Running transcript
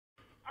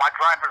My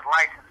driver's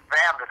license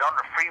valid. On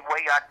the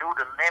freeway, I do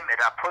the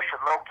limit. I push a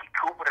low-key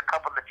coupe with a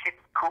couple of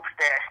chicken coops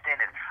stashed in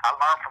it. I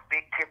learned from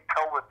Big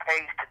Tiptoe with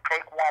Pace to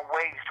take one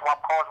way. Swap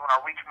cars when I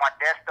reach my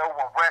desk, though,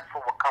 and rest for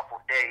a couple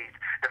days.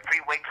 The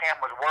freeway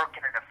camera's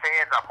working and the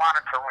feds are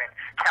monitoring.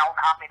 Count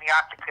how many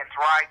occupants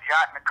ride,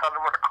 jot, and the color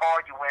of the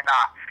car you in.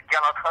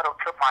 Yellow huddle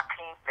took my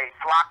team. They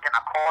flocked and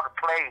I called to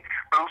play.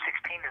 Blue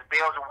 16 is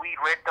bales of weed.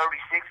 Red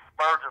 36 is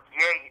birds of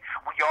yay.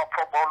 We all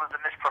pro bowlers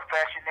in this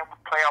profession, and we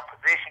play our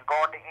position.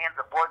 Guard the ends,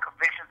 avoid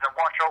convictions, and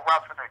watch your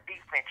routes in the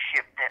defense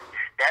shifting.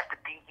 That's the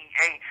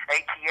DEA,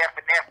 ATF,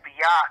 and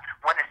FBI.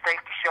 When it's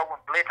safety show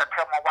and blitz, I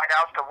tell my white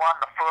house to run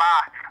the fly.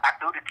 I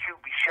do the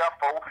QB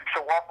shuffle,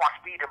 show off my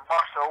speed and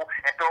muscle,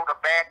 and throw the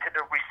bag to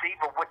the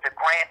receiver with the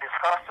grandest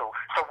hustle.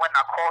 So when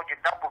I call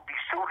your number, be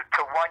suited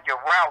to run your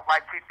route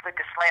like free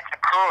flicker slants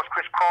and curls,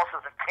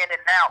 crisscrosses, and 10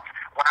 and outs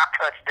when I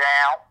touch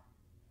down.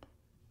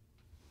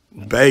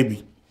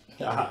 Baby.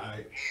 All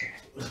right.